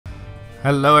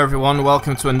Hello everyone,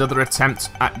 welcome to another attempt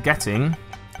at getting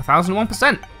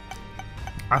 1001%.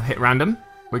 I've hit random.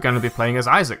 We're going to be playing as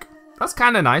Isaac. That's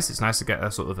kind of nice. It's nice to get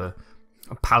a sort of a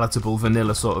palatable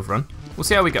vanilla sort of run. We'll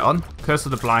see how we get on. Curse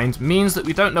of the Blind means that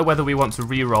we don't know whether we want to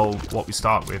re-roll what we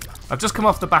start with. I've just come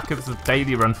off the back of the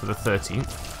daily run for the 13th.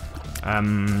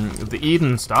 The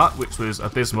Eden start, which was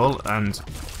abysmal, and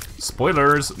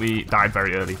spoilers, we died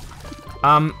very early.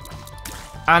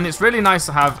 And it's really nice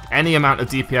to have any amount of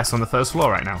DPS on the first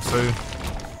floor right now, so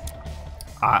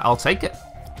I'll take it.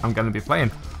 I'm going to be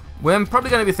playing. We're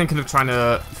probably going to be thinking of trying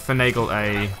to finagle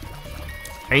a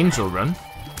angel run,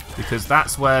 because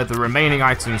that's where the remaining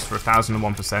items for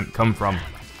 1001% come from.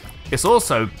 It's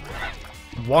also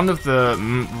one of the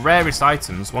rarest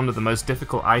items, one of the most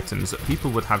difficult items that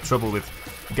people would have trouble with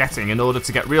getting in order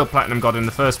to get real Platinum God in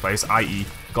the first place, i.e.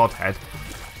 Godhead.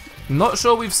 Not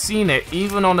sure we've seen it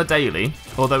even on a daily,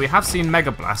 although we have seen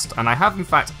Mega Blast, and I have in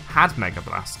fact had Mega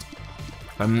Blast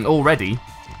already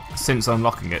since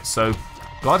unlocking it, so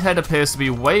Godhead appears to be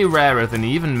way rarer than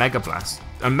even Mega Blast.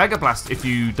 And Mega Blast, if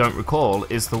you don't recall,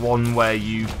 is the one where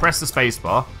you press the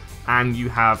spacebar and you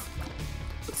have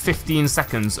 15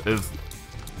 seconds of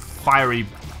fiery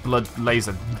blood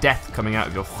laser death coming out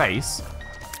of your face,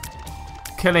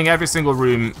 killing every single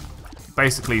room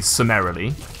basically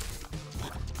summarily.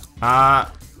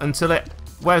 Until it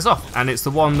wears off, and it's the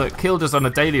one that killed us on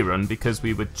a daily run because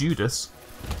we were Judas,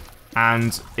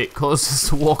 and it caused us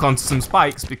to walk onto some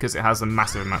spikes because it has a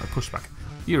massive amount of pushback.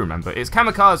 You remember, it's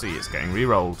Kamikaze, it's getting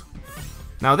re-rolled.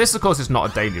 Now this of course is not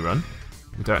a daily run.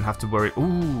 We don't have to worry,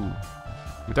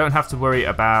 we don't have to worry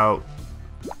about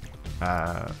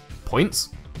points.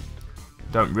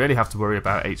 We don't really have to worry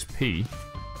about HP.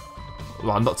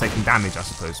 Well, not taking damage I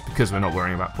suppose, because we're not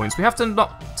worrying about points. We have to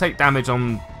not take damage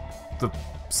on the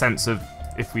sense of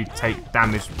if we take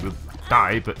damage we'll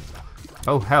die, but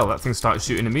oh hell, that thing started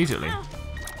shooting immediately.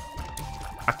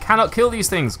 I cannot kill these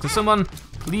things. Can someone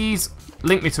please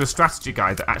link me to a strategy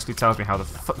guide that actually tells me how the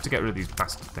fuck to get rid of these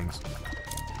bastard things?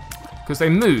 Because they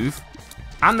move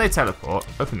and they teleport.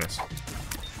 Open this.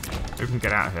 We can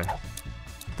get out of here.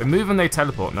 They move and they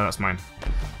teleport. No, that's mine.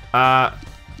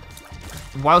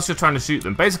 Whilst you're trying to shoot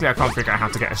them, basically I can't figure out how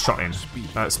to get a shot in.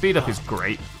 Speed up is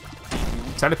great.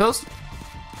 Telepills?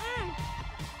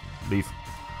 Leave.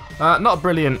 Not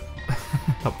brilliant.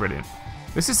 Not brilliant.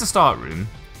 This is the start room,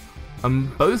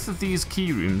 and both of these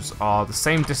key rooms are the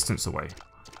same distance away.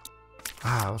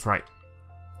 I was right.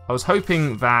 I was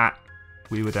hoping that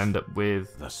we would end up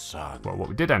with the sun. Well, what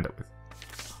we did end up with.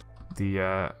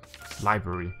 The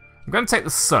library. I'm going to take the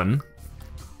sun.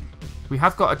 We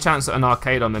have got a chance at an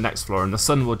arcade on the next floor, and the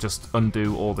sun will just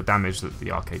undo all the damage that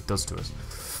the arcade does to us.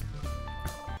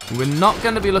 We're not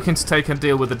going to be looking to take a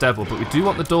deal with the devil, but we do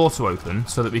want the door to open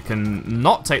so that we can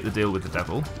not take the deal with the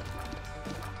devil,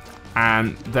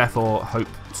 and therefore hope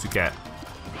to get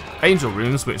angel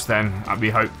rooms, which then we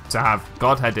hope to have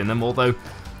Godhead in them, although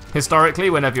historically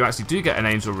whenever you actually do get an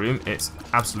angel room it's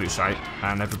absolute shite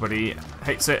and everybody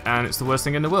hates it and it's the worst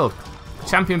thing in the world.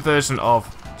 Champion version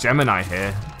of Gemini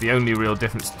here, the only real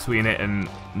difference between it and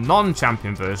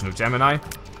non-champion version of Gemini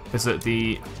is that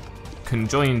the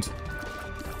conjoined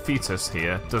fetus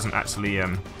here doesn't actually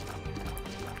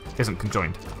isn't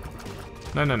conjoined.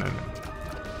 No.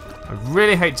 I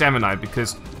really hate Gemini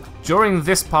because during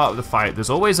this part of the fight there's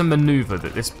always a maneuver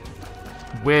that this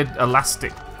weird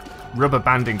elastic rubber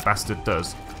banding bastard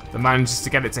does that manages to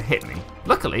get it to hit me.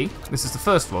 Luckily this is the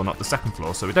first floor, not the second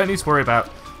floor, so we don't need to worry about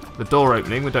the door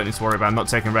opening. We don't need to worry about not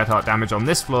taking red heart damage on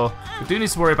this floor. We do need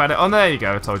to worry about it on, there you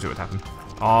go, I told you what would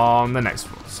happen, on the next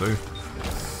floor. So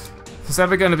if there's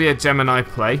ever going to be a Gemini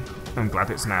play, I'm glad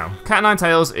it's now. Cat o' Nine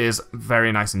Tails is very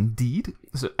nice indeed.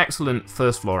 It's an excellent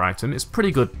first floor item. It's a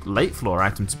pretty good late floor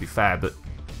item to be fair, but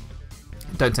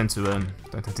don't tend to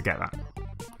get that.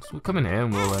 So we'll come in here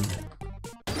and we'll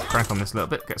crank on this a little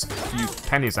bit, get a few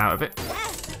pennies out of it.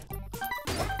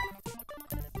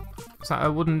 Is that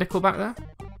a wooden nickel back there?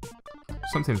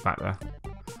 Something's back there.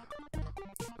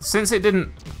 Since it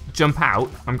didn't jump out,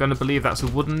 I'm going to believe that's a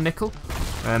wooden nickel,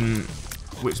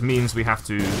 which means we have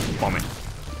to bomb it.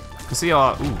 You see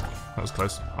our... Ooh, that was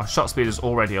close. Our shot speed is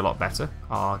already a lot better.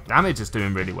 Our damage is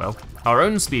doing really well. Our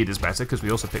own speed is better because we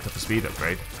also picked up a speed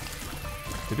upgrade.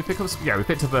 Did we pick up... Yeah, we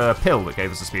picked up a pill that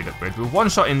gave us a speed upgrade. We're one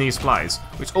shot in these flies,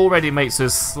 which already makes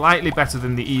us slightly better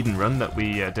than the Eden run that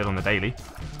we did on the daily.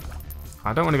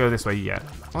 I don't want to go this way yet.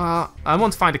 Well, I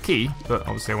want to find a key, but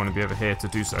obviously I want to be over here to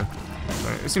do so. So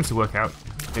it seems to work out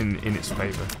in its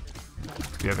favour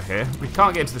to be over here. We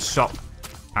can't get into the shop,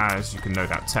 as you can no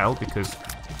doubt tell, because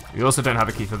we also don't have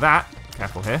a key for that.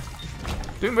 Careful here.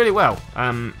 Doing really well.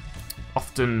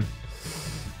 Often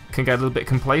can get a little bit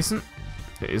complacent.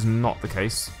 It is not the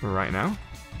case right now.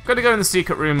 I'm going to go in the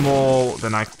secret room more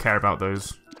than I care about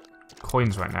those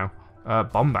coins right now.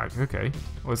 Bomb bag, okay.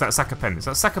 Or is that a sack of pennies?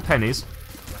 That's a sack of pennies,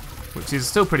 which is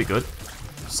still pretty good,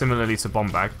 similarly to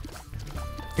bomb bag.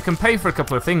 It can pay for a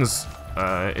couple of things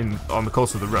on the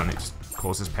course of the run. It just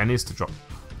causes pennies to drop.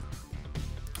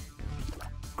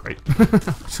 Great.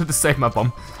 Should have saved my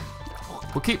bomb.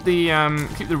 We'll keep the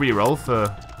reroll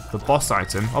for the boss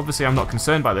item. Obviously, I'm not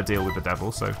concerned by the deal with the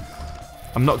devil, so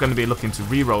I'm not going to be looking to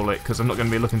re-roll it because I'm not going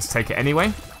to be looking to take it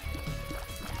anyway.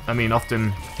 I mean,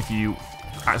 often if you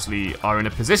actually are in a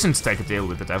position to take a deal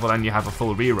with the devil and you have a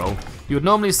full re-roll, you would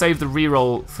normally save the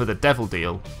re-roll for the devil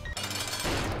deal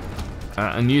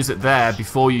and use it there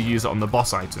before you use it on the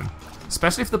boss item.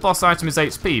 Especially if the boss item is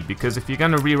HP, because if you're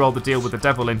going to re-roll the deal with the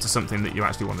devil into something that you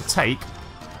actually want to take,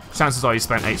 chances are you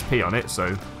spent HP on it,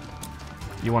 so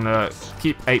you want to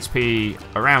keep HP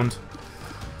around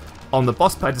on the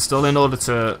boss pedestal in order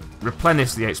to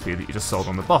replenish the HP that you just sold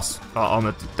on the boss, on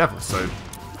the devil. So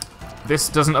this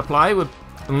doesn't apply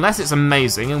unless it's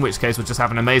amazing, in which case we'll just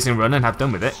have an amazing run and have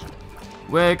done with it.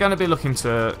 We're going to be looking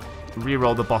to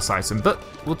re-roll the boss item, but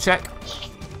we'll check.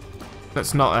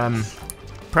 Let's not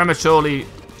prematurely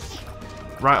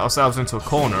write ourselves into a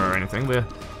corner or anything. We're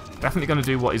definitely going to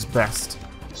do what is best,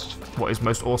 what is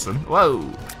most awesome. Whoa!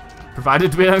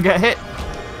 Provided we don't get hit.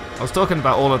 I was talking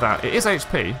about all of that. It is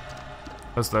HP.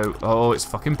 As though... Oh, it's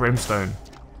fucking brimstone.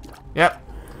 Yep.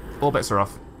 All bets are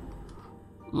off.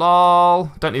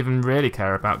 LOL. Don't even really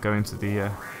care about going to the...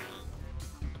 I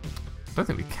don't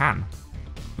think we can.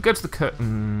 We go to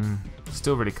the...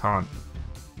 Still really can't.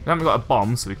 We haven't got a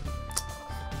bomb, so we...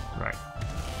 Right.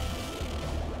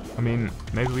 I mean,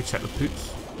 maybe we check the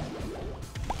poops.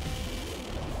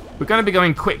 We're going to be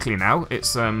going quickly now.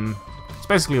 It's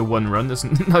basically a one run. There's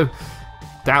no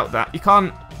doubt that. You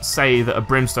can't say that a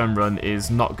brimstone run is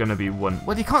not going to be one.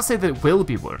 Well, you can't say that it will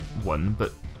be one,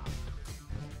 but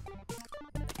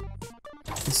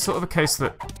it's sort of a case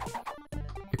that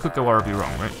it could go horribly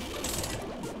wrong, right?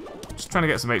 Just trying to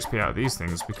get some HP out of these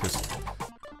things because...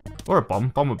 Or a bomb.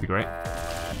 Bomb would be great.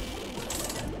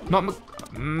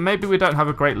 Maybe we don't have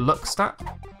a great luck stat.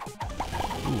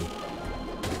 Ooh.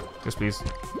 Yes, please.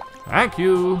 Thank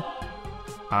you!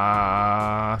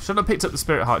 Shouldn't have picked up the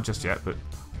Spirit Heart just yet, but...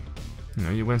 You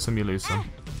know, you win some, you lose some.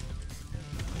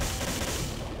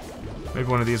 Maybe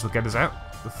one of these will get us out.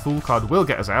 The Fool card will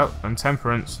get us out, and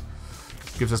Temperance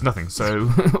gives us nothing,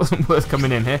 so it wasn't worth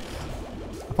coming in here.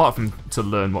 Apart from to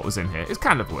learn what was in here. It's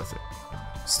kind of worth it.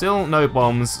 Still no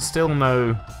bombs, still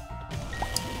no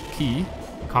key.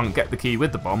 Can't get the key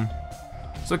with the bomb.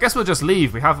 So I guess we'll just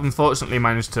leave. We have unfortunately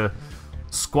managed to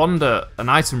squander an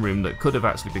item room that could have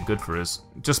actually been good for us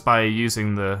just by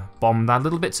using the bomb that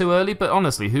little bit too early. But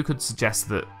honestly, who could suggest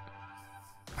that?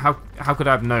 How could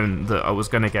I have known that I was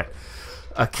going to get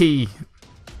a key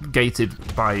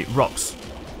gated by rocks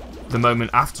the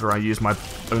moment after I used my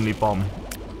only bomb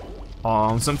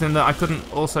on something that I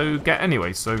couldn't also get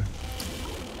anyway? So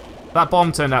that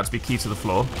bomb turned out to be key to the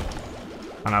floor,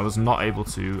 and I was not able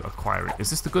to acquire it. Is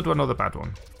this the good one or the bad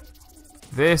one?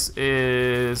 This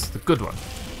is the good one.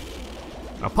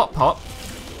 Now pop pop.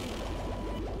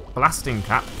 Blasting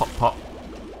cap, pop pop.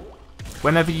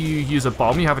 Whenever you use a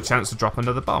bomb, you have a chance to drop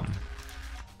another bomb.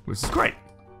 Which is great.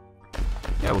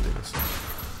 Yeah, we'll do this.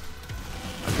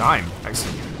 A dime.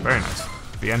 Excellent. Very nice.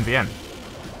 VN.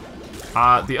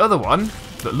 The other one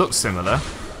that looks similar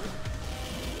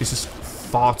is just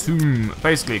Fartoom.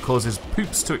 Basically, it causes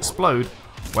poops to explode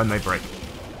when they break.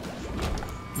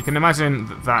 You can imagine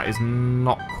that that is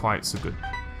not quite so good.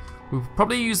 We'll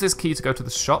probably use this key to go to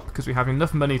the shop because we have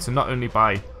enough money to not only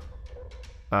buy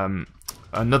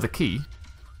another key,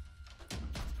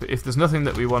 but if there's nothing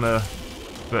that we want to...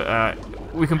 But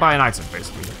we can buy an item,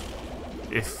 basically.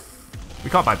 If we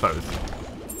can't buy both.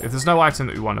 If there's no item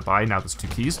that we want to buy, now there's 2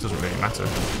 keys, doesn't really matter.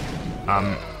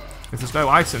 If there's no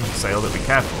item sale that we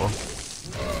care for,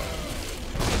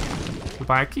 we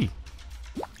buy a key.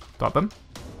 Dart Bum.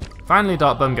 Finally,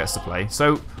 Dart Bum gets to play.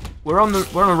 So we're on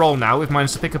a roll now. We've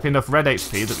managed to pick up enough red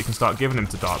HP that we can start giving him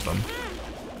to Dart Bum.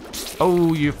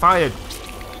 Oh, you fired!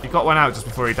 You got one out just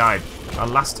before he died. A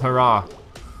last hurrah.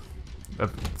 A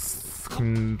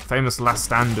famous last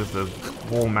stand of the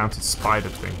wall-mounted spider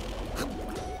thing.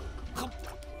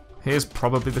 Here's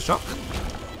probably the shop,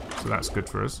 so that's good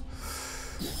for us.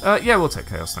 Yeah, we'll take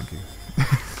Chaos, thank you.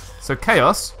 So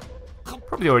Chaos,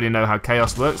 probably already know how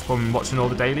Chaos works from watching all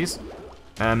the dailies.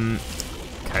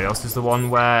 Chaos is the one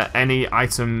where any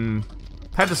item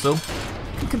pedestal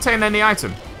can contain any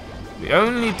item. The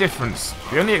only difference,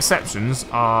 the only exceptions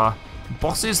are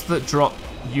bosses that drop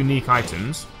unique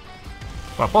items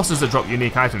Well, bosses that drop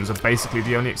unique items are basically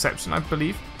the only exception, I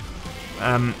believe.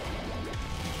 That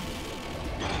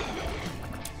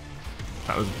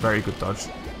was a very good dodge.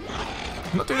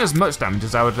 I'm not doing as much damage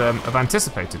as I would have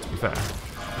anticipated, to be fair.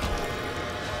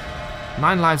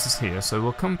 9 lives is here, so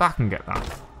we'll come back and get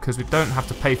that, because we don't have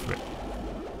to pay for it.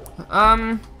 I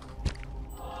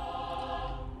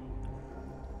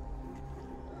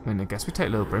mean, I guess we take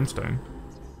Little Brimstone.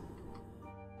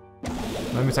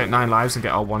 Then we take 9 lives and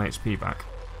get our 1 HP back.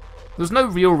 There's no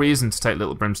real reason to take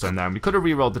Little Brimstone there. We could have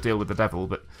re-rolled the deal with the devil,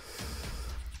 but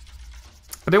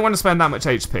I didn't want to spend that much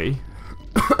HP.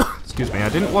 Excuse me, I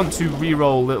didn't want to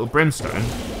re-roll Little Brimstone,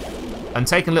 and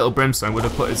taking Little Brimstone would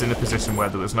have put us in a position where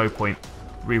there was no point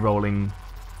re-rolling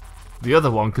the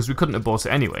other one, because we couldn't have bought it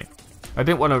anyway. I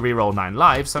didn't want to re-roll 9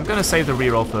 lives, so I'm going to save the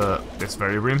re-roll for this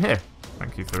very room here.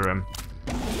 Thank you for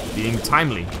being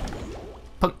timely.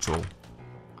 Punctual.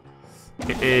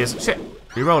 It is... shit.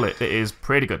 Re-roll it. It is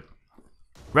pretty good.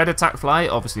 Red attack fly,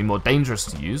 obviously more dangerous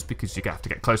to use because you have to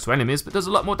get close to enemies, but does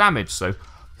a lot more damage, so you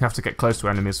have to get close to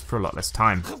enemies for a lot less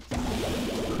time.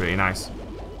 Pretty nice.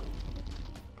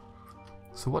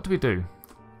 So what do?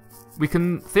 We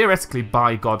can theoretically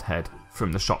buy Godhead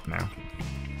from the shop now.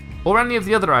 Or any of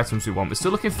the other items we want. We're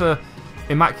still looking for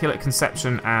Immaculate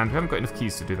Conception, and we haven't got enough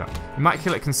keys to do that.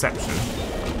 Immaculate Conception,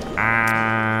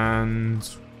 and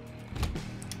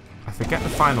I forget the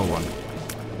final one.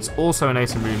 It's also an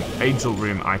Angel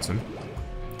Room item.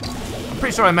 I'm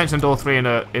pretty sure I mentioned all 3 in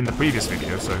the previous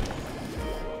video, so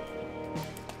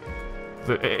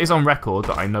it is on record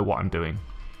that I know what I'm doing.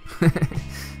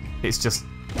 It's just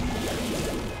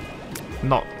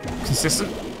not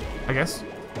consistent, I guess.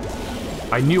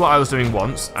 I knew what I was doing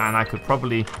once, and I could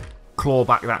probably claw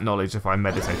back that knowledge if I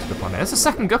meditated upon it. It's a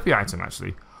second guppy item,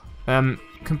 actually.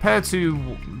 Compared to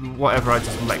whatever I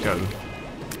just let go.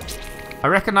 I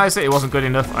recognised it wasn't good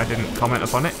enough. I didn't comment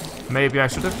upon it. Maybe I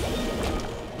should have.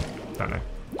 Don't know.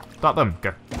 Dark Bum,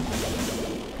 go.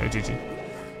 Okay, GG.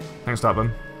 Thanks, Dark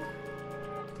Bum.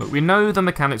 Look, we know the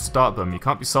mechanics of Dark Bum. You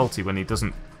can't be salty when he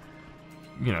doesn't,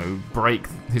 you know, break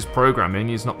his programming.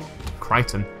 He's not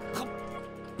Crichton.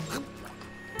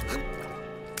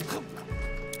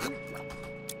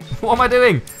 What am I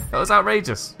doing? That was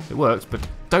outrageous. It worked, but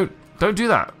don't do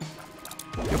that.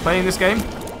 You're playing this game?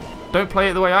 Don't play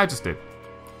it the way I just did.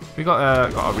 We got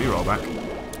a reroll back.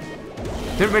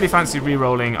 Didn't really fancy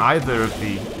rerolling either of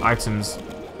the items.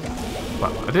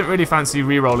 Well, I didn't really fancy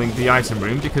rerolling the item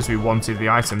room because we wanted the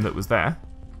item that was there.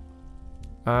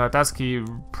 Dazki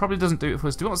probably doesn't do it for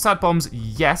us. Do we want sad bombs?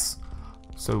 Yes.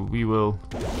 So we will...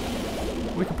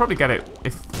 We could probably get it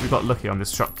if we got lucky on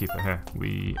this shopkeeper here.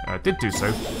 We did do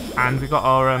so, and we got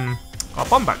our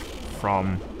bomb back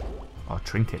from our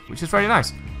trinket, which is very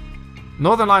nice.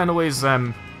 Northern Lion always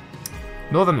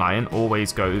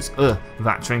goes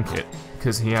that trinket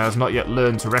because he has not yet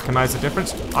learned to recognise the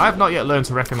difference. I have not yet learned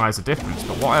to recognise the difference,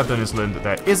 but what I have done is learned that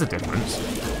there is a difference,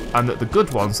 and that the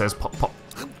good one says pop pop,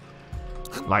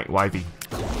 like YV.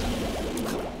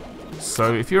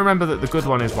 So if you remember that the good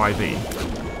one is YV.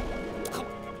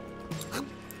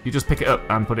 You just pick it up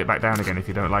and put it back down again if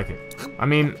you don't like it. I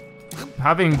mean,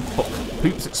 having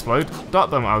poops explode... Dark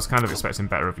Bum, I was kind of expecting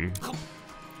better of you.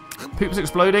 Poops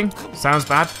exploding sounds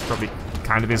bad. Probably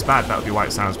kind of is bad. That would be why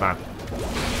it sounds bad.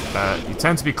 You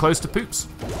tend to be close to poops.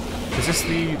 Is this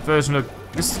the version of...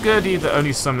 This is Gurdy that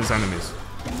only summons enemies.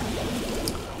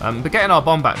 But getting our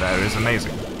bomb back there is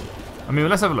amazing. I mean,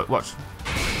 let's have a look. Watch.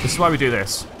 This is why we do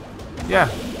this. Yeah.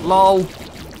 Lol.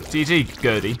 GG,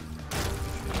 Gurdy.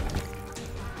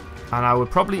 And I would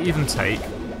probably even take...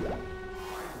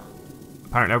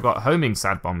 Apparently I've got homing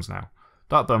sad bombs now.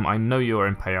 Dark Bum, I know you're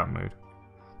in payout mode.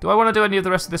 Do I want to do any of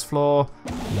the rest of this floor?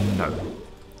 No.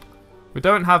 We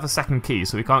don't have a second key,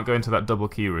 so we can't go into that double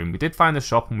key room. We did find the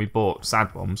shop and we bought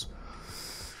sad bombs.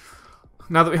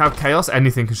 Now that we have chaos,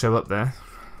 anything can show up there.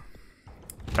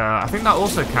 I think that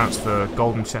also counts for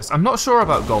golden chests. I'm not sure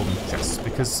about golden chests,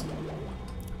 because...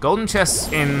 Golden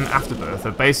chests in Afterbirth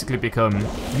have basically become...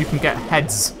 You can get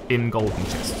heads in golden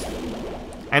chests.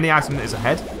 Any item that is a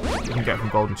head, you can get from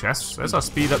golden chests. There's our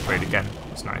speed upgrade again.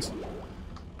 It's nice.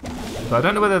 But I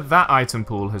don't know whether that item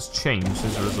pool has changed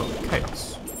as a result of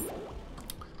chaos.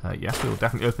 Yes, we will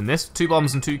definitely open this. 2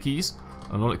 bombs and 2 keys.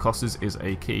 And all it costs is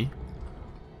a key.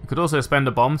 We could also spend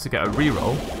a bomb to get a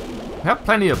reroll. We have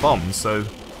plenty of bombs, so...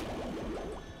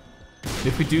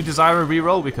 If we do desire a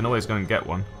reroll, we can always go and get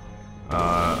one.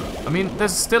 I mean,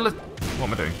 there's still a... What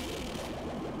am I doing?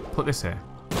 Put this here.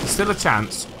 There's still a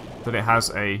chance that it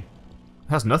has a... It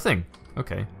has nothing.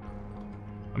 Okay.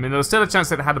 I mean, there was still a chance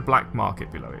that it had a black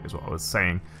market below it, is what I was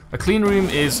saying. A clean room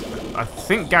is, I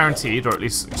think, guaranteed, or at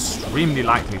least extremely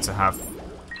likely to have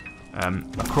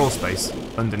a crawl space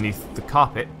underneath the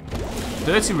carpet.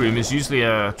 Dirty room is usually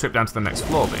a trip down to the next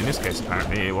floor, but in this case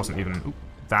apparently it wasn't even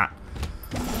that.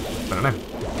 I don't know.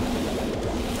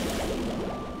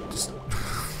 Just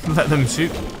let them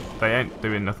shoot. They ain't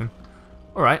doing nothing.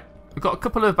 Alright, we've got a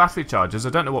couple of battery chargers. I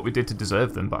don't know what we did to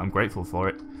deserve them, but I'm grateful for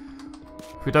it.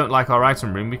 If we don't like our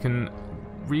item room, we can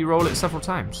re-roll it several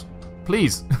times.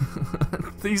 Please!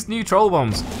 These new troll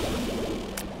bombs!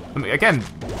 I mean, again,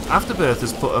 Afterbirth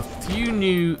has put a few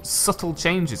new subtle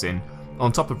changes in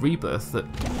on top of Rebirth that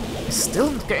is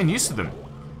still getting used to them.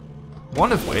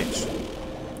 One of which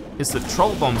is that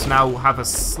troll bombs now have a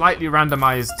slightly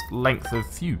randomized length of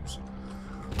fuse.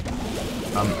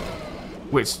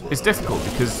 Which is difficult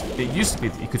because it used to be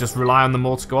that you could just rely on them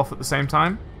all to go off at the same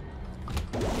time.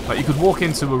 Like you could walk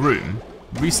into a room,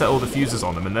 reset all the fuses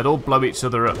on them, and they'd all blow each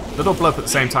other up. They'd all blow up at the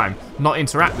same time, not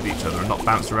interact with each other and not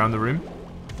bounce around the room.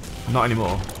 Not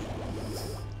anymore.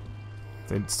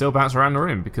 They'd still bounce around the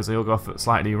room because they all go off at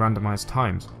slightly randomized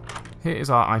times. Here is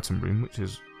our item room, which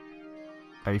is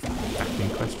a fucking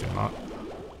question mark.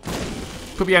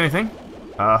 Could be anything.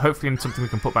 Hopefully something we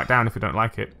can put back down if we don't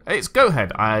like it. It's Go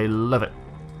Head. I love it.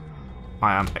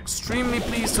 I am extremely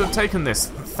pleased to have taken this.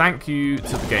 Thank you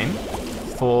to the game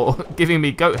for giving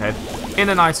me Goat Head in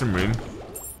an item room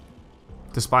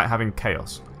despite having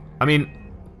chaos. I mean,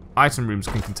 item rooms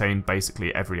can contain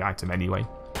basically every item anyway,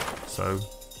 so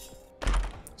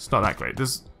it's not that great.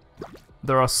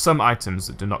 There are some items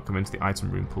that do not come into the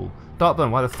item room pool. Darkburn,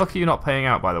 why the fuck are you not paying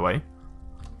out, by the way?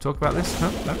 Talk about this? No?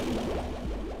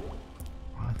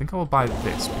 I think I will buy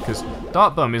this because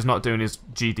Darkbum is not doing his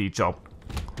GD job.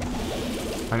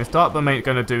 And if Darkbum ain't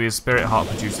going to do his Spirit Heart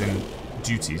producing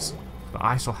duties, but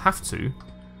I shall have to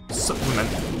supplement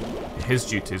his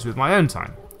duties with my own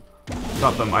time.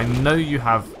 Darkbum, I know you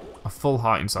have a full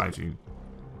heart inside you.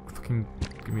 Fucking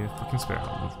give me a fucking Spirit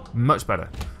Heart. Much better.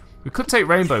 We could take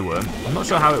Rainbow Worm. I'm not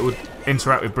sure how it would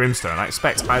interact with Brimstone. I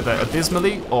expect either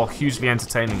abysmally or hugely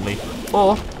entertainingly,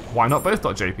 or why not both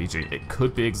 .jpg? It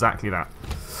could be exactly that.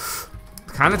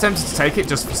 Kind of tempted to take it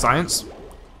just for science.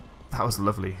 That was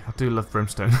lovely. I do love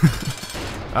Brimstone.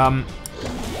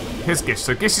 Here's Gish.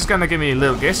 So Gish is going to give me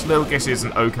Little Gish. Little Gish is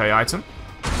an okay item.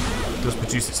 It does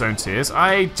produce its own tears.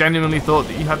 I genuinely thought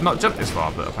that you had not jumped this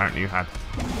far, but apparently you had.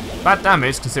 Bad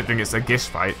damage, considering it's a Gish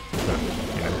fight. But,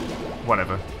 you know,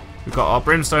 whatever. We've got our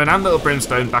Brimstone and Little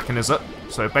Brimstone backing us up.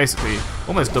 So basically,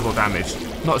 almost double damage.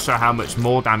 Not sure how much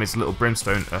more damage Little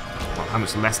Brimstone, how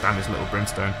much less damage Little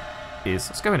Brimstone is.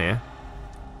 Let's go in here.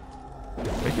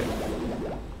 Take it.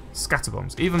 Scatter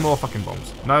bombs. Even more fucking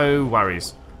bombs. No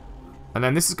worries. And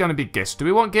then this is going to be Gish. Do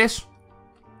we want Gish?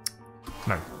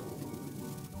 No.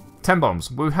 10 bombs.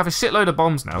 We have a shitload of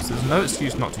bombs now, so there's no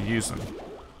excuse not to use them.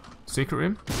 Secret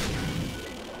room?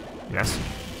 Yes.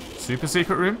 Super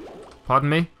secret room? Pardon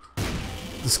me?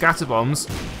 The scatter bombs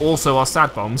also are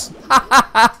sad bombs.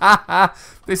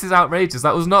 This is outrageous.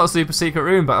 That was not a super secret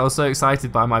room, but I was so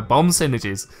excited by my bomb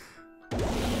synergies.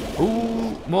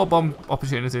 Ooh, more bomb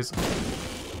opportunities.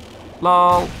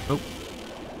 Lol. Oh.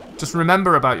 Just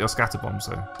remember about your scatter bombs,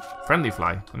 though. Friendly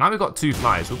fly. And now we've got 2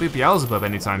 flies. We'll be Beelzebub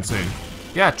anytime soon.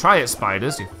 Yeah, try it,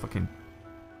 spiders, you fucking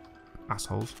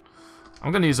assholes.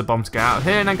 I'm going to use a bomb to get out of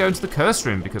here and then go into the curse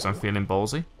room because I'm feeling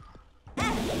ballsy.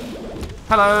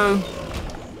 Hello.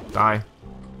 Die.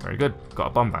 Very good. Got a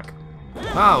bomb back.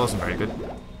 Ah, it wasn't very good.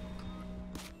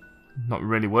 Not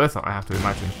really worth it, I have to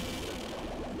imagine.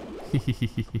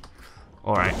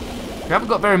 Alright. We haven't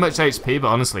got very much HP, but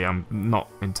honestly, I'm not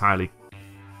entirely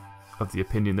of the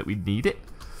opinion that we need it.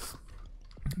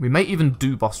 We may even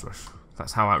do boss rush.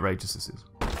 That's how outrageous this is.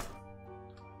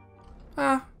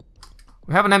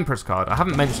 We have an Empress card. I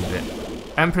haven't mentioned it.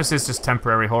 Empress is just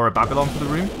temporary Horror Babylon for the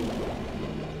room.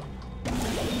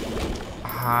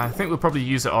 I think we'll probably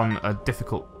use it on a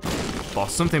difficult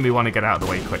boss. Something we want to get out of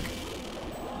the way quick.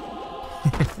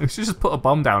 We should just put a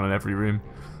bomb down in every room.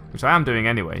 Which I am doing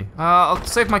anyway. I'll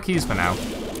save my keys for now.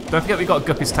 Don't forget we got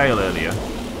Guppy's tail earlier.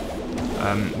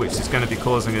 Which is going to be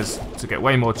causing us to get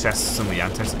way more chests than we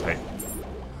anticipate.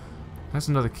 There's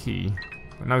another key.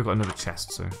 But now we've got another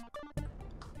chest, so...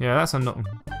 Yeah, that's a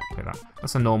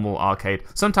that's a normal arcade.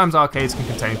 Sometimes arcades can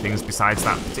contain things besides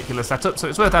that particular setup, so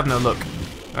it's worth having a look.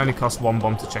 It only costs 1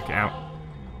 bomb to check it out.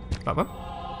 Darkbun?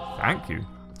 Thank you.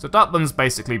 So Darkbun's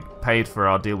basically paid for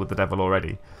our deal with the devil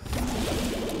already.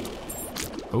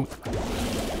 Oh.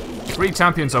 3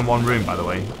 champions on 1 room, by the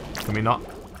way. Can we not?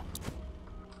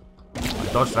 I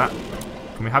dodged that.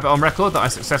 Can we have it on record that I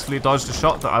successfully dodged a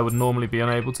shot that I would normally be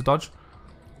unable to dodge?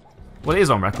 Well, it is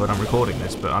on record, I'm recording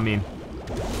this, but I mean...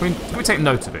 Can we take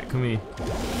note of it? Can we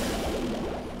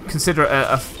consider it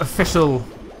an official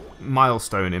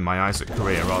milestone in my Isaac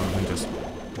career rather than just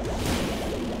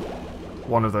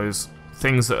one of those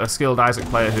things that a skilled Isaac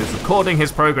player who's recording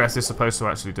his progress is supposed to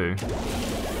actually do.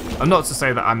 And not to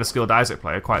say that I'm a skilled Isaac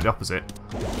player, quite the opposite.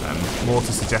 More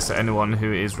to suggest that anyone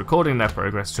who is recording their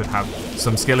progress should have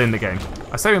some skill in the game.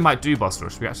 I say we might do boss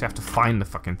rush, we actually have to find the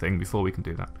fucking thing before we can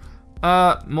do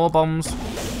that. More bombs.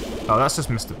 Oh, that's just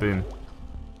Mr. Boom.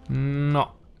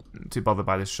 Not too bothered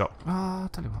by this shop. I'll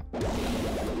tell you what.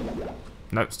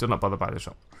 Nope, still not bothered by this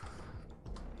shop.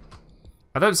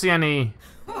 I don't see any...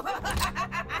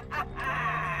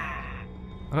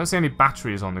 I don't see any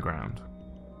batteries on the ground.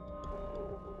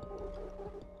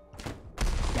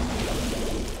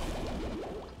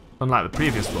 Unlike the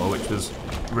previous floor, which was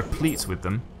replete with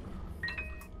them.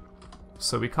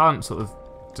 So we can't sort of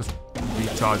just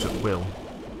recharge at will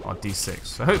our D6.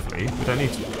 So hopefully we don't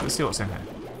need to. Let's see what's in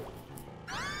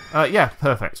here. Yeah,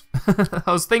 perfect.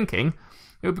 I was thinking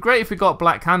it would be great if we got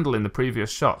Black Candle in the previous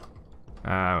shop.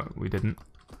 We didn't.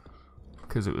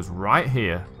 Because it was right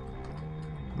here.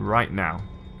 Right now.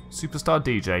 Superstar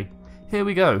DJ. Here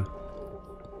we go.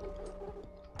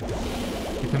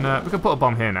 We can put a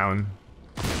bomb here now and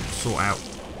sort out.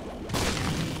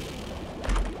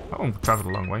 That one travelled a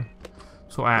long way.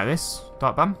 Sort out this.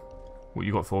 Dark Bam. What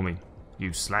you got for me?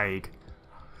 You slag.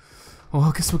 Well,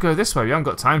 I guess we'll go this way. We haven't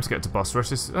got time to get to boss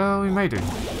rush. Oh, we may do.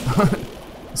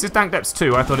 This is Dank Depths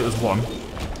 2. I thought it was 1.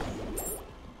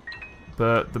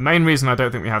 But the main reason I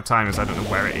don't think we have time is I don't know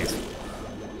where it is.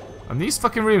 And these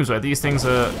fucking rooms where these things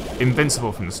are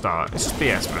invincible from the start, it's just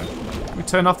BS, man. Can we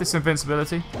turn off this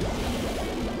invincibility?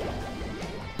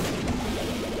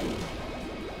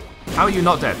 How are you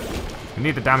not dead? We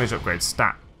need a damage upgrade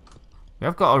stat. We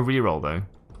have got a reroll though.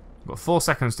 We've got 4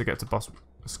 seconds to get to boss...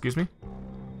 Excuse me?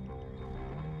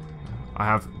 I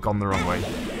have gone the wrong way.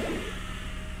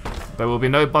 There will be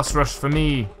no boss rush for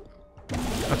me.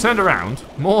 I turned around.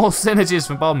 More synergies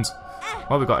from bombs.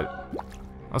 Well, we got it.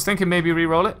 I was thinking maybe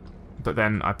re-roll it, but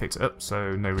then I picked it up,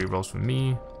 so no re-rolls from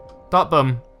me. Dark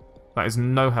Bum. That is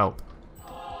no help.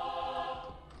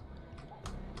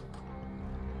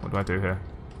 What do I do here?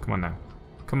 Come on now.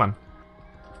 Come on.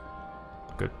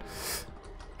 Good.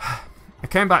 I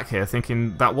came back here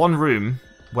thinking that one room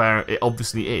where it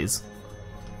obviously is,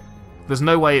 there's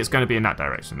no way it's going to be in that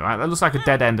direction, right? That looks like a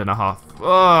dead end and a half.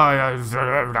 Oh,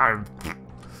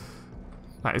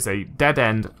 that is a dead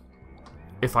end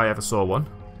if I ever saw one.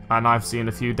 And I've seen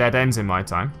a few dead ends in my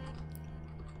time.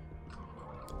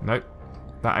 Nope.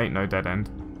 That ain't no dead end.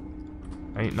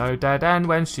 Ain't no dead end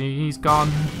when she's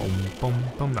gone. Boom, boom,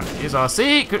 boom. That is our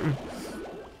secret.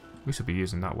 We should be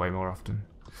using that way more often.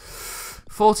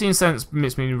 14 cents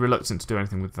makes me reluctant to do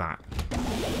anything with that.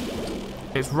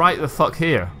 It's right the fuck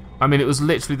here. I mean, it was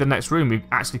literally the next room. We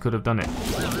actually could have done it.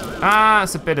 Ah,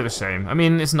 it's a bit of a shame. I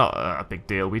mean, it's not a big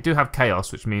deal. We do have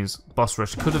Chaos, which means Boss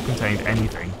Rush could have contained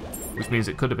anything. Which means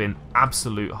it could have been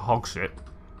absolute hog shit.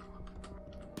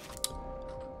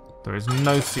 There is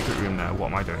no secret room there.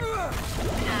 What am I doing?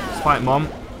 Spike Mom.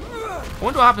 I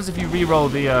wonder what happens if you re-roll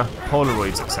the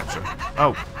Polaroids, etc.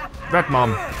 Oh, Red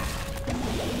Mom.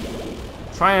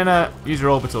 Try and use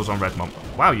your orbitals on Red Mom.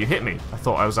 Wow, you hit me. I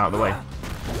thought I was out of the way.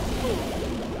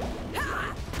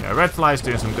 Yeah, Red Fly is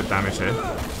doing some good damage here.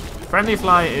 Friendly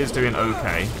Fly is doing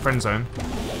okay. Friend Zone.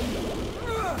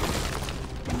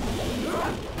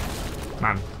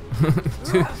 Man.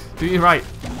 do you right.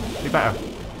 Do better.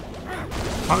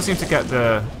 Can't seem to get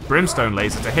the Brimstone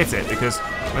laser to hit it because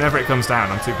whenever it comes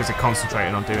down, I'm too busy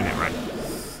concentrating on doing it right.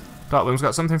 Darkbloom's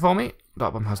got something for me.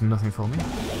 Darkbloom has nothing for me.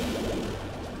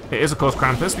 It is, of course,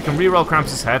 Krampus. We can re-roll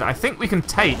Krampus' head. I think we can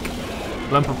take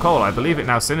Lump of Coal. I believe it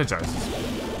now synergizes.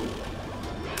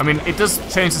 I mean, it does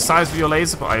change the size of your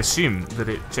laser, but I assume that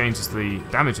it changes the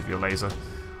damage of your laser.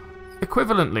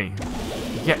 Equivalently,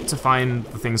 yet to find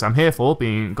the things I'm here for,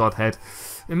 being Godhead,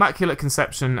 Immaculate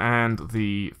Conception, and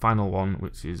the final one,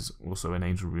 which is also an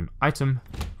Angel Room item.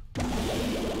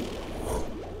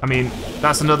 I mean,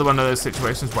 that's another one of those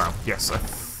situations. Wow, yes, I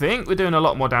think we're doing a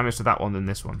lot more damage to that one than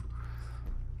this one.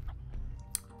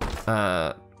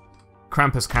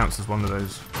 Krampus counts as one of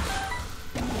those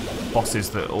bosses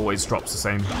that always drops the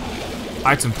same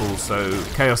item pool, so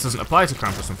Chaos doesn't apply to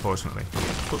Krampus, unfortunately.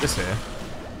 Put this here.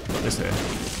 Put this here.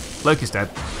 Loki's dead.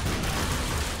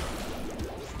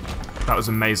 That was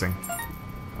amazing.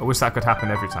 I wish that could happen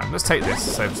every time. Let's take this,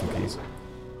 save some keys.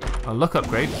 A luck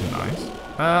upgrade is nice.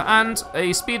 And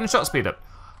a speed and shot speed up.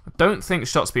 I don't think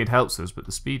shot speed helps us, but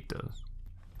the speed does.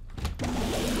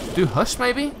 Do Hush,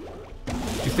 maybe?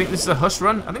 Do you think this is a Hush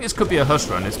run? I think this could be a Hush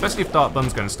run, especially if Dark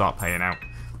Bum's going to start paying out.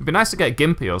 It'd be nice to get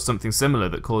Gimpy or something similar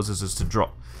that causes us to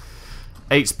drop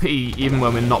HP even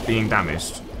when we're not being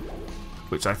damaged.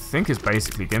 which I think is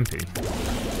basically Gimpy.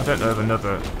 I don't know of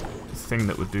another thing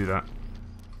that would do that.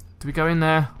 Do we go in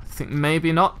there? I think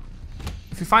maybe not.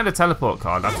 If you find a teleport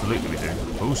card, absolutely we do.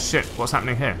 Oh shit, what's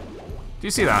happening here? Do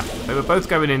you see that? They were both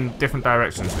going in different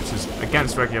directions, which is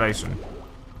against regulation.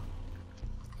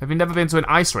 Have you never been to an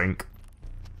ice rink?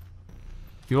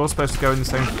 You're all supposed to go in the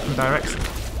same direction.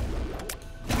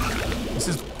 This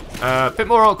is a bit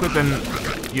more awkward than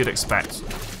you'd expect.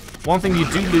 One thing you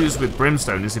do lose with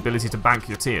Brimstone is the ability to bank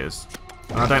your tears.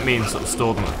 And I don't mean sort of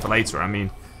store them for later, I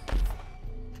mean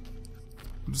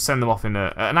send them off in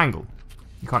an angle.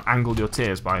 You can't angle your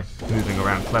tears by moving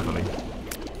around cleverly.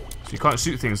 So you can't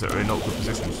shoot things that are in awkward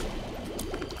positions.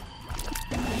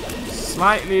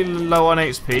 Slightly low on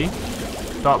HP.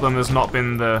 Darkbloom has not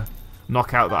been the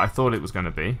knockout that I thought it was going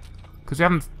to be. Because we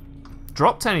haven't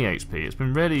dropped any HP. It's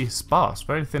been really sparse,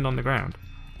 very thin on the ground.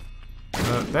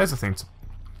 There's a thing to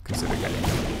consider getting.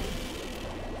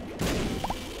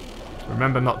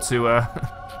 Remember not to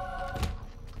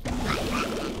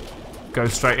go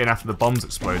straight in after the bombs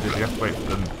exploded. You have to wait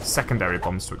for the secondary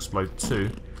bombs to explode too.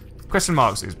 Question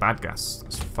marks is bad gas.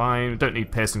 That's fine. We don't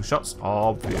need piercing shots,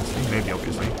 obviously. Maybe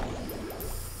obviously.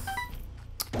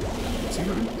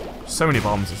 Secret room? So many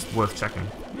bombs, it's worth checking.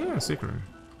 Yeah, secret room.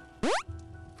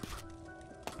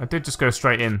 I did just go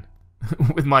straight in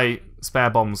with my spare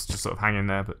bombs just sort of hanging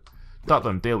there, but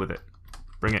Darkbloom, deal with it.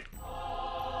 Bring it.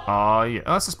 Oh yeah.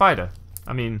 Oh, that's a spider.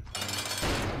 I mean,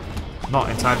 not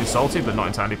entirely salty, but not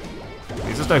entirely...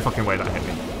 There's no fucking way that hit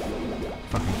me.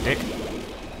 Fucking dick.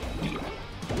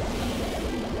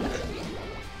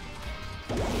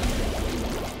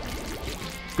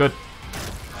 Good.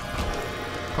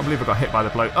 Can't believe I got hit by the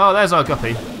bloke. Oh, there's our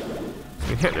guppy. So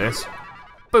we hit this.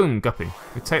 Boom, guppy.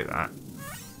 We take that.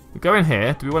 We go in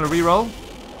here. Do we want to re-roll?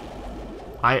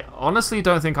 I honestly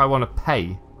don't think I want to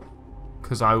pay.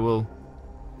 Because I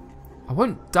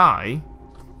won't die.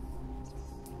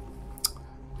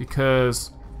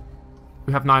 Because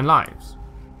we have 9 lives.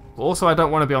 But also I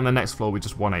don't want to be on the next floor with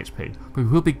just 1 HP. But we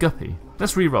will be guppy.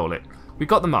 Let's re-roll it. We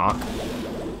got the mark.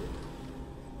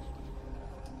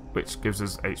 Which gives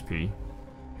us HP.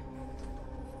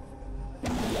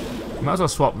 Might as well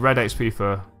swap red HP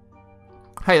for...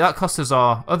 Hey, that cost us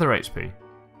our other HP.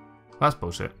 That's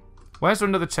bullshit. Where's there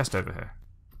another chest over here?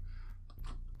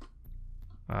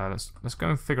 Let's go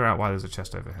and figure out why there's a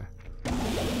chest over here.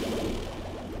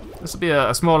 This will be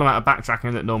a small amount of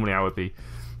backtracking that normally I would be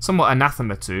somewhat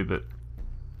anathema to, but...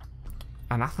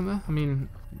 Anathema? I mean,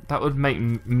 that would make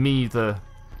me the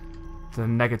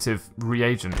negative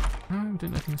reagent. Oh, I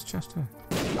didn't open this chest here.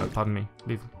 Oh, pardon me.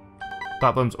 Leave.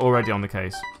 Darkbloom's already on the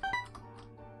case.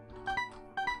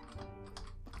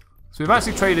 So we've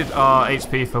actually traded our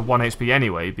HP for 1 HP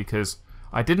anyway, because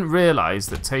I didn't realise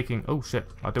that taking... Oh shit,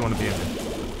 I don't want to be in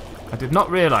here. I did not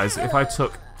realise that if I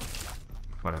took...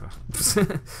 Whatever.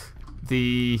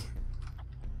 The...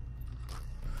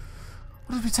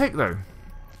 What did we take though?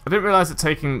 I didn't realise that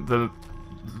taking the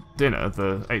dinner,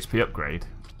 the HP upgrade,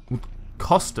 would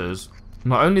cost us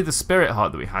not only the spirit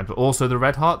heart that we had, but also the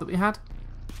red heart that we had.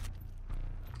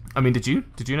 I mean, did you?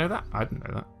 Did you know that? I didn't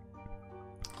know that.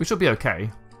 We should be okay.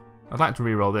 I'd like to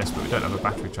re-roll this, but we don't have a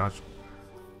battery charge.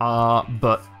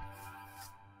 But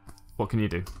what can you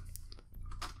do?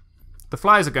 The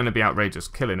flies are going to be outrageous,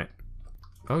 killing it.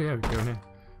 Oh yeah, we can go in here.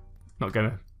 Not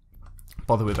going to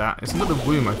bother with that. It's another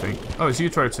womb, I think. Oh, it's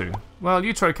Utro too. Well,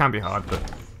 Utro can be hard, but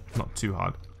not too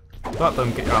hard. But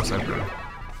then get your ass over there.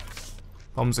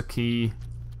 Bombs are key.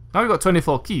 Now we've got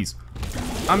 24 keys.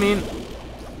 I mean,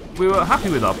 we were happy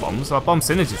with our bombs. Our bomb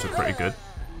synergies were pretty good.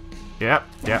 Yep,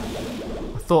 yep.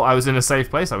 I thought I was in a safe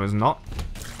place. I was not.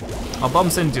 Our bomb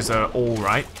synergies are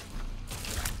alright.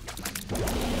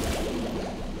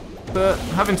 But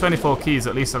having 24 keys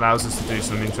at least allows us to do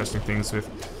some interesting things with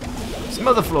some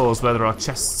other floors where there are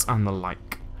chests and the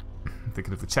like. I'm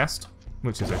thinking of the chest,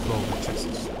 which is a floor with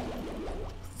chests.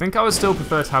 I think I would still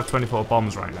prefer to have 24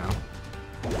 bombs right now.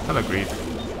 Hello, Greed.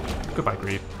 Goodbye,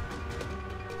 Greed.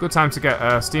 Good time to get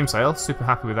a Steam sale. Super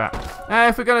happy with that.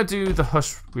 If we're going to do the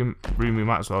Hush room, we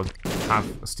might as well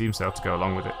have a Steam sale to go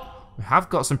along with it. We have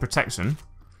got some protection.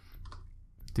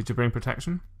 Did you bring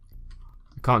protection?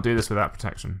 We can't do this without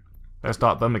protection. Let's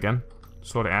start them again.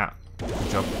 Sort it out. Good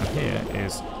job. And here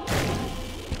is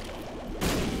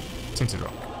Tinted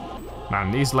Rock.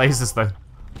 Man, these lasers though.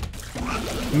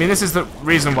 I mean, this is the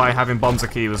reason why having bombs a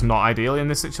key was not ideal in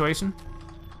this situation.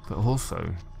 But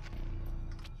also...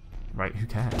 Right, who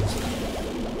cares?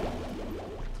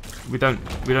 We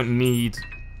don't need...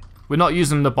 We're not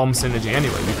using the bomb synergy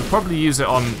anyway. We could probably use it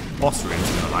on boss rooms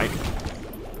and the like.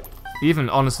 Even,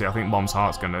 honestly, I think Mom's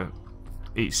Heart's gonna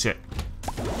eat shit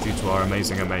due to our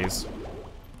amazing amaze.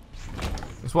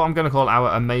 It's what I'm going to call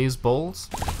our amaze balls.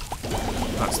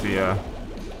 That's the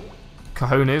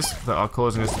cojones that are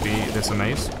causing us to be this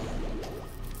amaze.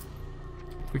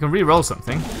 We can re-roll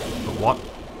something, but what?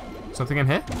 Something in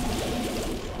here?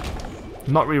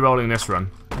 Not re-rolling this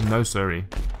run. No siree.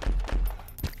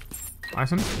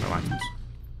 Items? No items.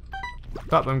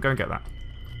 But I'm going to get that.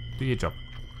 Do your job.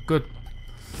 Good.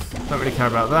 Don't really care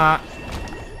about that.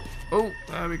 Oh,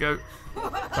 there we go.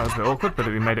 That was a bit awkward, but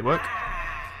we made it work.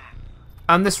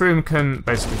 And this room can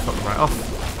basically fuck right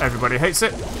off. Everybody hates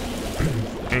it.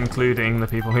 Including the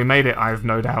people who made it, I have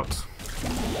no doubt.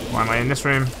 Why am I in this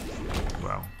room?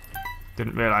 Well,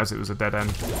 didn't realise it was a dead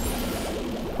end.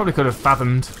 Probably could have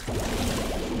fathomed.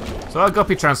 So our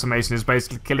guppy transformation is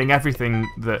basically killing everything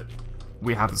that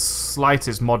we have the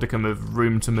slightest modicum of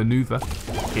room to maneuver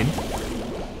in.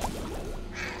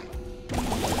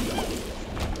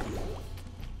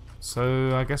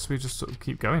 So I guess we just sort of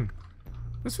keep going.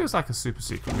 This feels like a super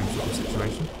secret room sort of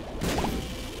situation.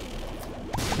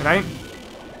 It ain't.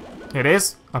 It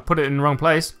is. I put it in the wrong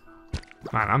place.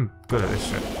 Man, I'm good at this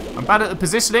shit. I'm bad at the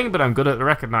positioning, but I'm good at the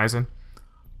recognizing.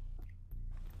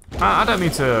 I don't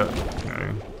mean to, you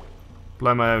know,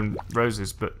 blow my own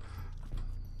roses, but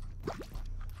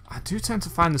I do tend to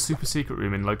find the super secret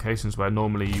room in locations where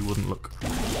normally you wouldn't look.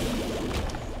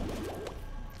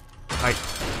 Like,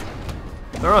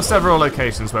 there are several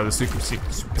locations where the super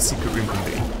secret room can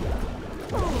be.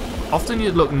 Often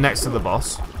you'd look next to the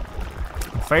boss.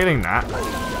 And failing that,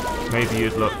 maybe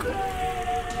you'd look,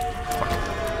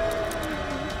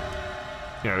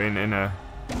 you know, in a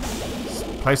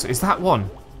place. Is that one?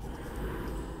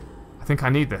 I think I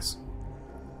need this.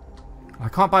 I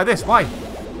can't buy this. Why?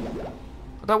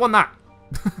 I don't want that.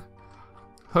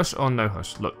 Hush or no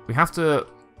hush. Look, we have to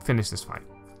finish this fight.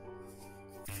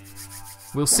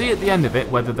 We'll see at the end of it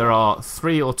whether there are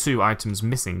 3 or 2 items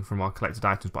missing from our collected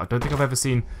items, but I don't think I've ever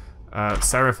seen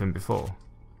Seraphim before.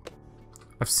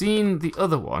 I've seen the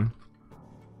other one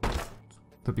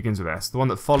that begins with S, the one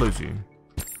that follows you. And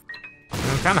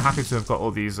I'm kind of happy to have got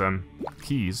all these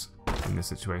keys in this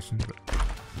situation, but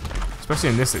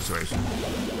especially in this situation.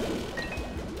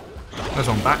 There's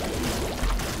one back.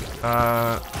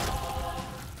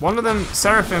 One of them,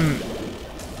 Seraphim,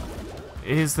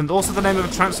 is also the name of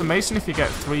a transformation if you get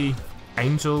 3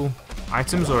 angel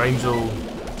items or angel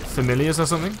familiars or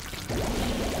something.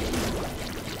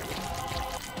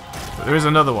 But there is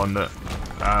another one that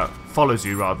follows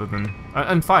you rather than...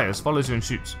 and fires, follows you and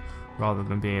shoots, rather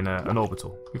than being an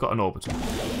orbital. We've got an orbital.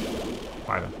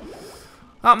 Fighter.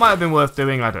 That might have been worth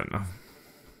doing, I don't know.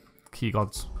 Key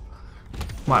gods.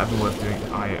 Might have been worth doing,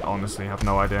 I honestly have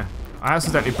no idea. I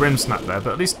accidentally brim snapped there,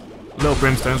 but at least Lil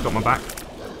Brimstone's got my back.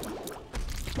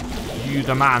 You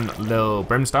the man, Lil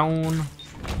Brimstone.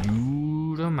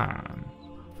 You the man.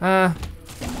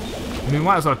 We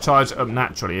might as well charge it up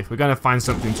naturally. If we're going to find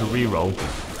something to reroll,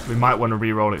 we might want to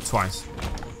reroll it twice.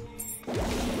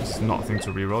 This is not a thing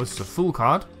to reroll, this is a full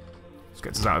card. This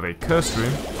gets us out of a cursed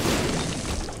room.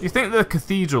 You think the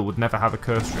cathedral would never have a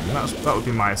cursed room? That would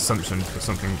be my assumption for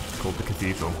something called the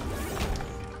cathedral.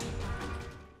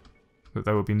 That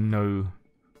there would be no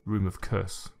room of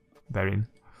curse therein.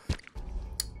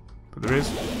 But there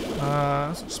is.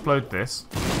 Let's explode this.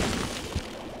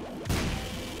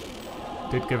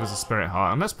 Did give us a spirit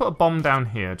heart. And let's put a bomb down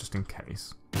here just in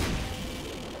case.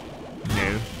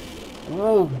 No.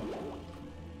 Whoa!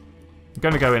 I'm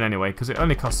going to go in anyway because it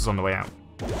only costs us on the way out.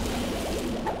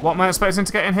 What am I expecting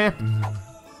to get in here?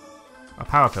 A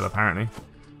power pill, apparently.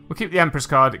 We'll keep the Empress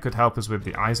card. It could help us with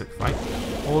the Isaac fight.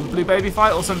 Or the Blue Baby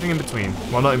fight, or something in between.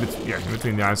 Well, not in between. Yeah, in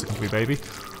between the Isaac and Blue Baby.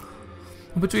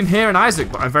 Between here and Isaac,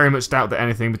 but I very much doubt that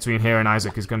anything between here and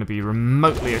Isaac is going to be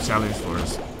remotely a challenge for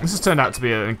us. This has turned out to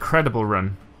be an incredible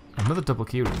run. Another double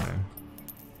key room, though.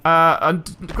 An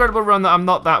incredible run that I'm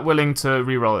not that willing to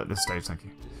re-roll at this stage, thank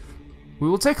you. We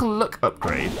will take a luck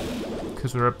upgrade,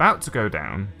 because we're about to go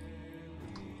down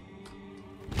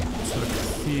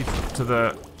to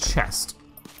the chest.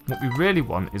 What we really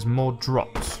want is more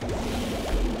drops.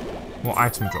 More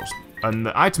item drops. And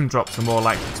the item drops are more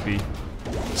likely to be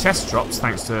chest drops,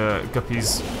 thanks to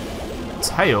Guppy's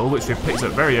tail, which we picked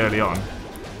up very early on.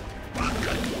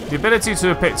 The ability to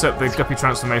have picked up the Guppy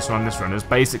transformation on this run is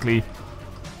basically...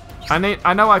 I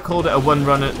know I called it a one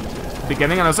run at the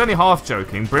beginning, and I was only half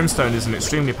joking. Brimstone is an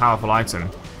extremely powerful item,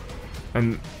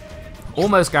 and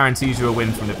almost guarantees you a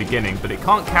win from the beginning, but it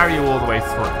can't carry you all the way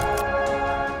through.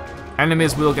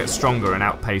 Enemies will get stronger and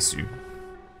outpace you.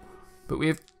 But we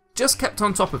have just kept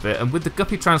on top of it, and with the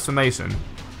Guppy transformation,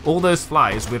 all those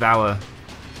flies with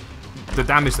the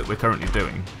damage that we're currently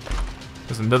doing.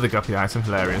 There's another Guppy item,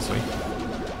 hilariously.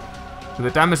 With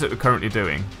the damage that we're currently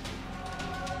doing,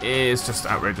 is just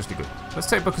outrageously good. Let's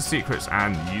take Book of Secrets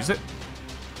and use it.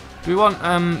 Do we want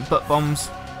butt bombs?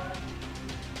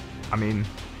 I mean,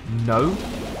 no.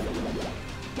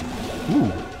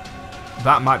 Ooh.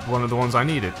 That might be one of the ones I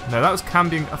needed. No, that was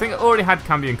Cambion. I think it already had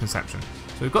Cambion Conception.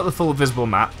 So we've got the full visible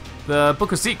map. The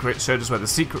Book of Secrets showed us where the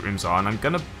secret rooms are, and I'm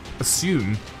going to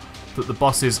assume that the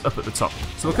boss is up at the top.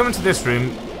 So we'll come into this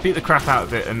room, beat the crap out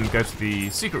of it, and go to the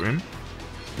secret room.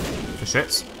 For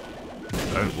shits.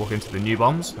 Don't walk into the new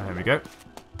bombs. There we go.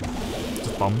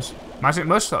 Just bombs. Magic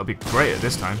Mush, that'll be great at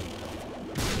this time.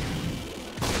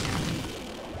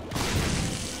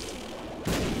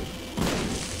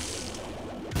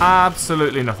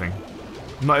 Absolutely nothing.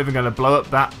 I'm not even going to blow up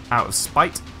that out of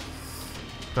spite.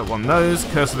 Don't want those.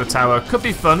 Curse of the Tower could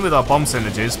be fun with our bomb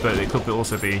synergies, but it could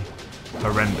also be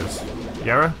horrendous.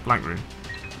 Yera? Blank Rune.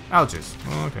 Algiz.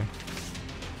 Oh, okay.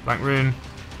 Blank Rune.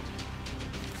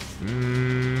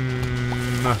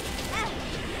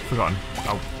 Forgotten.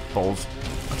 Oh, balls.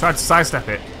 I tried to sidestep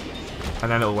it,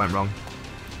 and then it all went wrong.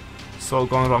 It's all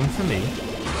gone wrong for me.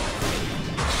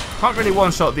 Can't really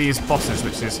one-shot these bosses,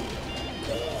 which is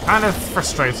kind of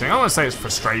frustrating. I don't want to say it's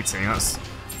frustrating. That's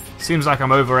seems like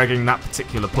I'm over-egging that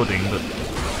particular pudding, but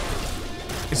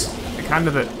it's kind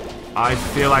of that I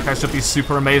feel like I should be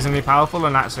super amazingly powerful,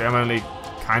 and actually I'm only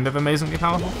kind of amazingly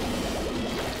powerful.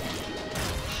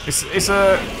 It's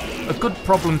a good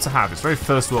problem to have. It's very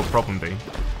first world problemsy.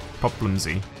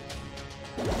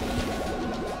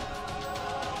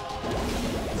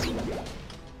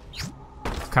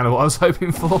 It's kind of what I was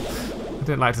hoping for. I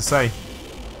didn't like to say.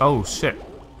 Oh shit.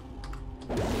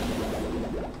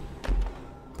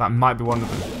 That might be one of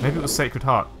them. Maybe it was Sacred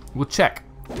Heart. We'll check.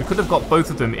 We could have got both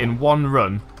of them in one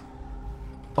run.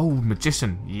 Oh,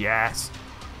 Magician. Yes.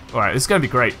 Alright, this is going to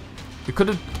be great. We could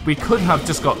have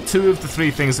just got 2 of the 3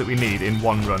 things that we need in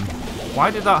one run. Why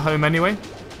did that home anyway?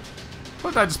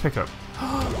 What did I just pick up?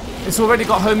 It's already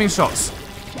got homing shots.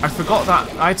 I forgot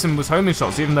that item was homing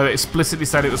shots, even though it explicitly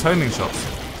said it was homing shots.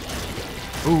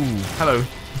 Ooh, hello.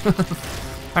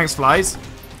 Thanks, flies.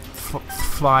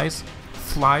 Flies.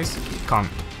 Can't.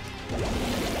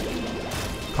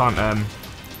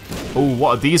 Oh,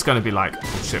 what are these going to be like?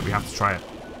 Oh shit, we have to try it.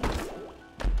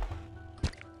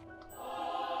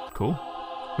 Cool.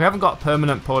 We haven't got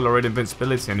permanent Polaroid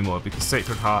invincibility anymore because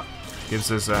Sacred Heart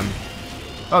gives us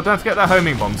oh, don't forget their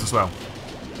homing bombs as well.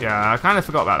 Yeah, I kind of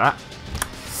forgot about that.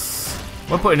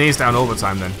 We're putting these down all the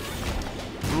time then.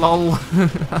 Lol.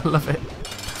 I love it.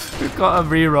 We've got a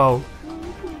reroll.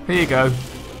 Here you go.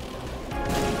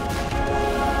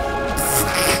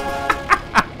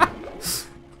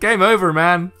 Game over,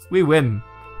 man. We win.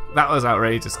 That was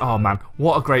outrageous. Oh man,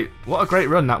 what a great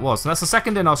run that was. And that's the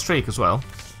second in our streak as well.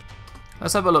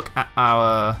 Let's have a look at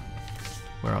our,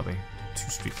 where are they? 2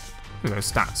 streak. Here we go,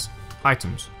 stats,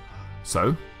 items.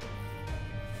 So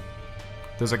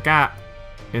there's a gap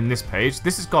in this page.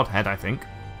 This is Godhead, I think.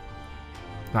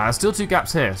 Now there's still 2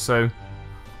 gaps here. So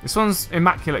this one's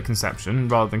Immaculate Conception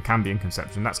rather than Cambion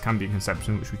Conception. That's Cambion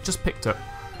Conception, which we just picked up.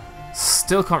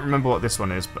 Still can't remember what this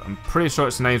one is, but I'm pretty sure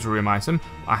it's an Angel Room item.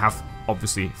 I have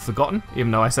obviously forgotten,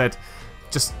 even though I said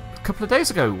just a couple of days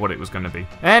ago what it was going to be.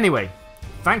 Anyway,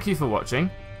 thank you for watching.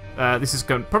 This is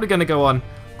probably going to go on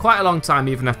quite a long time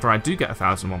even after I do get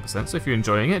 1001%, so if you're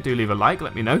enjoying it, do leave a like,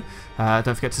 let me know.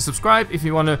 Don't forget to subscribe if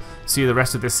you want to see the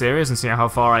rest of this series and see how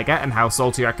far I get and how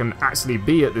salty I can actually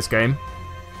be at this game.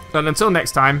 And until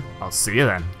next time, I'll see you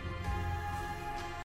then.